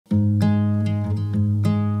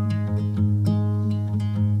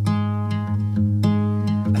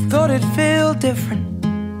it'd feel different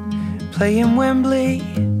playing Wembley.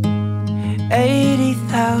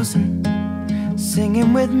 80,000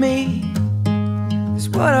 singing with me is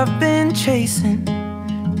what I've been chasing,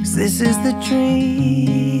 'cause this is the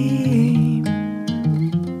dream.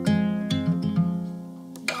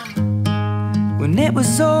 When it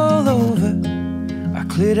was all over, I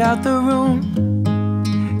cleared out the room,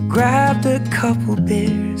 grabbed a couple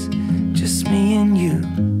beers, just me and you.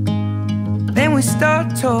 Then we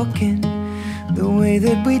start talking the way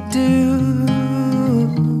that we do.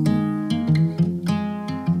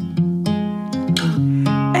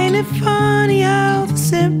 Ain't it funny how the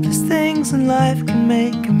simplest things in life can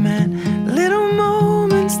make a man? Little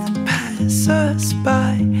moments that pass us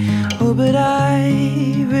by. Oh, but I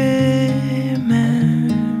remember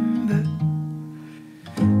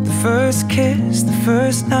the first kiss, the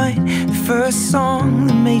first night, the first song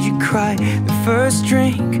that made you cry, the first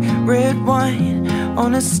drink, red wine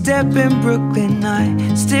on a step in Brooklyn. I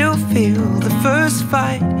still feel the first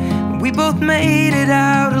fight when we both made it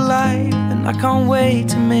out alive, and I can't wait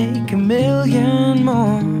to make a million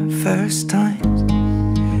more first times.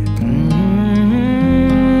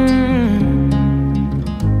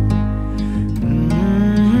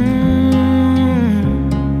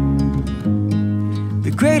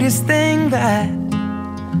 The greatest thing that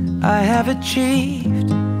I have achieved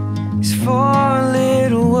is 4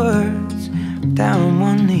 little words down on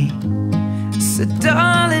one knee. I said,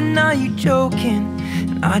 darling, are you joking?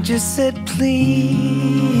 And I just said,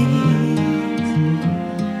 please.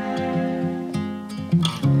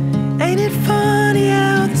 Ain't it funny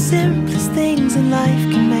how the simplest things in life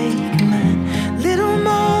can make a man? Little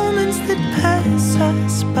moments that pass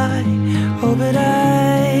us by. Oh, but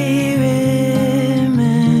I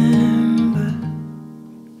remember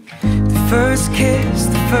the first kiss,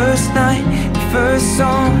 the first night, the first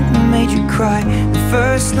song that made you cry, the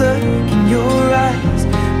first look in your eyes.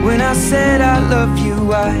 When I said I love you,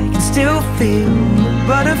 I can still feel the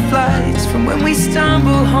butterflies from when we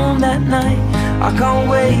stumbled home that night. I can't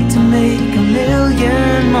wait to make a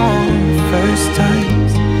million more first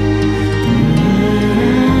times.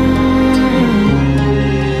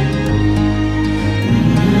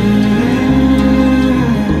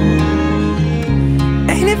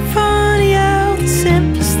 Ain't it funny how the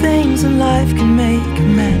simplest things in life can make a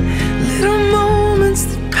man? Little moments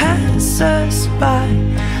that pass us by.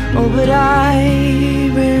 Oh, but I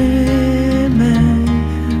remember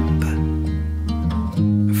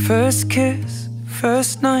first kiss,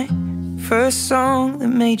 first night, first song that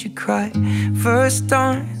made you cry, first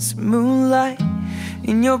dance, moonlight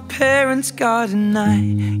in your parents' garden.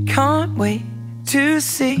 I can't wait to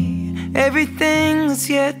see everything that's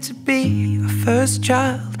yet to be. Our first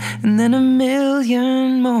child, and then a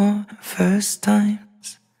million more first times.